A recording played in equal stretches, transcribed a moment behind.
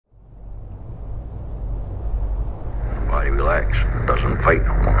body relaxes and doesn't fight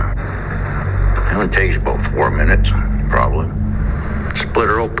no more. It only takes about 4 minutes, probably. Split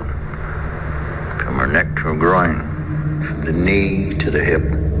her open. From her neck to her groin. From the knee to the hip.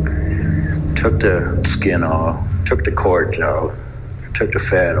 Took the skin off. Took the cords out. Took the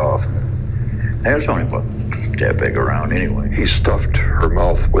fat off. And it was only about that big around anyway. He stuffed her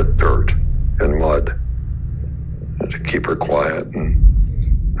mouth with dirt and mud to keep her quiet.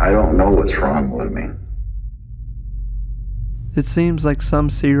 And I don't know what's wrong with me. It seems like some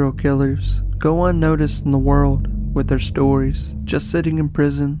serial killers go unnoticed in the world with their stories, just sitting in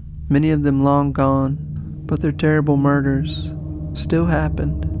prison, many of them long gone, but their terrible murders still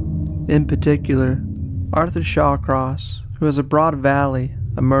happened. In particular, Arthur Shawcross, who has a broad valley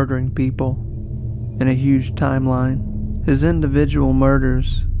of murdering people in a huge timeline. His individual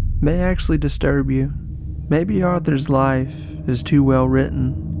murders may actually disturb you. Maybe Arthur's life is too well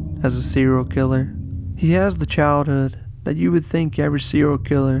written as a serial killer. He has the childhood that you would think every serial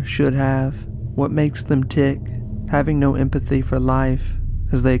killer should have. What makes them tick, having no empathy for life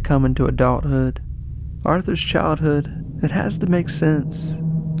as they come into adulthood. Arthur's childhood, it has to make sense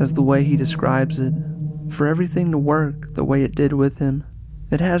as the way he describes it. For everything to work the way it did with him,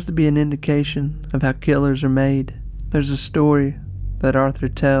 it has to be an indication of how killers are made. There's a story that Arthur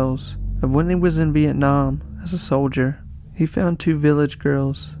tells of when he was in Vietnam as a soldier. He found 2 village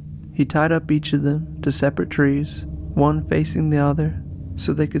girls. He tied up each of them to separate trees, one facing the other,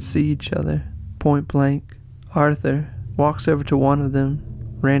 so they could see each other, point blank. Arthur walks over to one of them,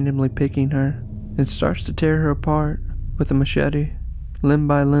 randomly picking her, and starts to tear her apart with a machete, limb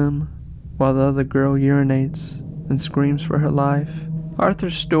by limb, while the other girl urinates and screams for her life.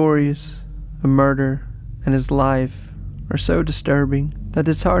 Arthur's stories of murder and his life are so disturbing that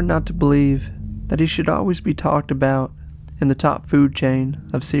it's hard not to believe that he should always be talked about in the top food chain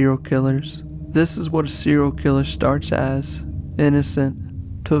of serial killers. This is what a serial killer starts as,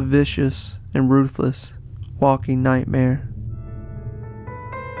 innocent to a vicious and ruthless walking nightmare.